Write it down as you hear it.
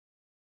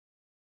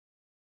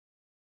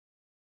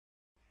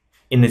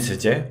In this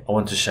video, I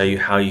want to show you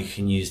how you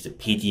can use the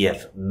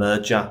PDF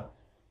merger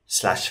 /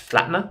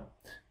 flattener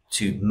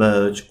to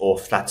merge or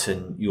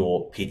flatten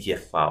your PDF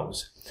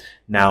files.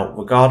 Now,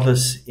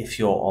 regardless if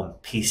you're on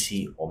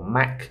PC or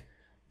Mac,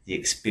 the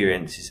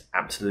experience is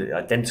absolutely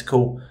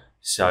identical.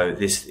 So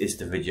this is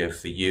the video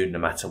for you no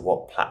matter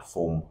what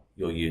platform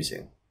you're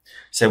using.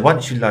 So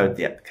once you load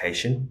the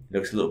application, it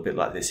looks a little bit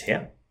like this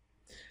here.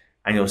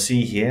 And you'll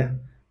see here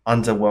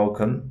under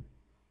Welcome,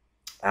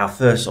 our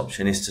first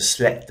option is to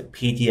select the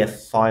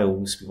PDF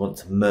files we want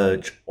to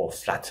merge or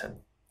flatten.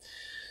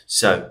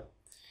 So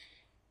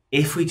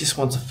if we just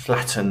want to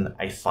flatten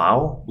a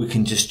file, we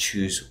can just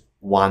choose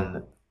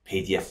one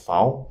PDF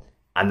file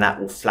and that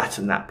will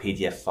flatten that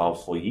PDF file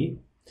for you.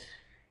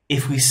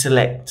 If we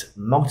select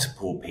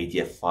multiple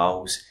PDF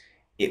files,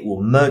 it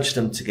will merge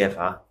them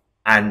together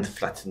and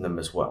flatten them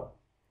as well.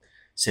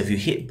 So if you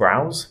hit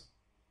Browse,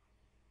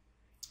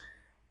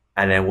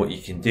 and then what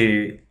you can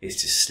do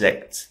is to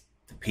select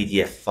the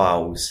PDF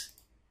files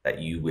that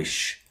you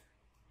wish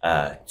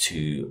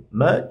to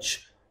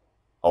merge.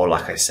 Or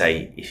like I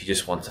say, if you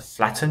just want to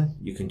flatten,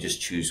 you can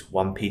just choose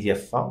one PDF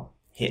file,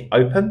 hit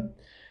Open,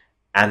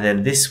 and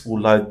then this will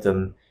load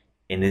them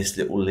in this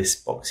little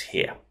list box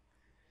here.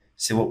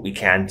 So what we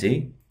can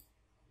do,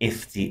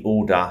 if the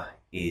order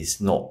is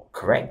not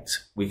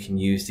correct, we can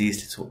use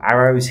these little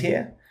arrows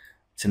here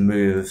to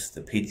move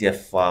the PDF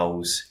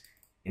files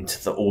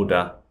into the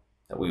order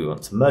that we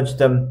want to merge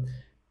them.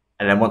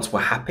 And then once we're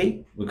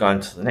happy, we're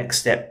going to the next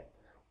step,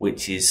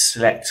 which is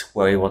select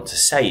where we want to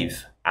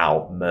save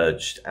our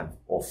merged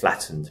or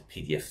flattened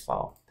PDF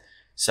file.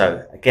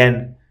 So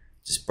again,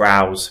 just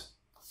browse,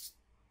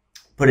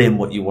 put in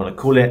what you want to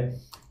call it,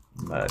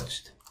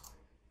 merged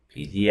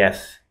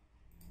PDF,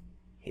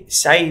 hit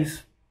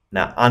save.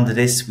 Now under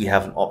this, we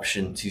have an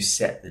option to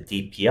set the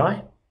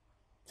DPI.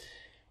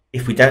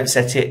 If we don't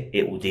set it,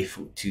 it will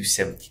default to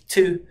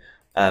 72.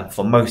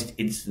 For most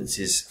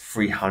instances,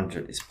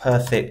 300 is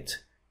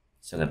perfect.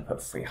 So I'm going to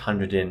put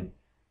 300 in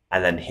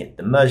and then hit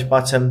the merge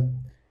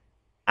button.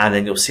 And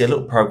then you'll see a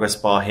little progress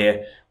bar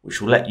here,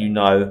 which will let you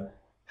know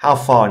how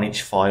far in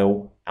each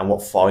file and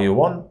what file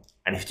you're on.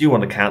 And if you do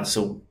want to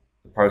cancel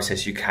the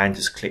process, you can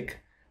just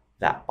click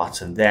that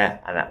button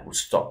there and that will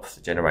stop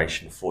the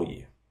generation for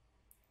you.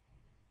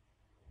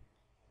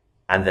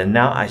 And then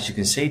now, as you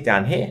can see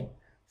down here,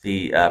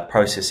 the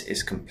process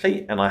is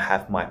complete and I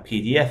have my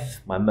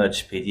PDF, my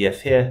merged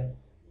PDF here,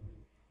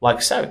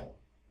 like so.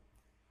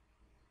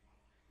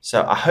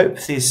 So I hope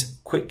this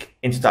quick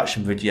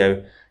introduction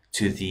video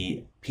to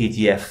the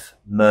PDF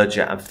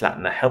merger and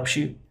flattener helps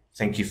you.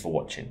 Thank you for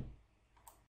watching.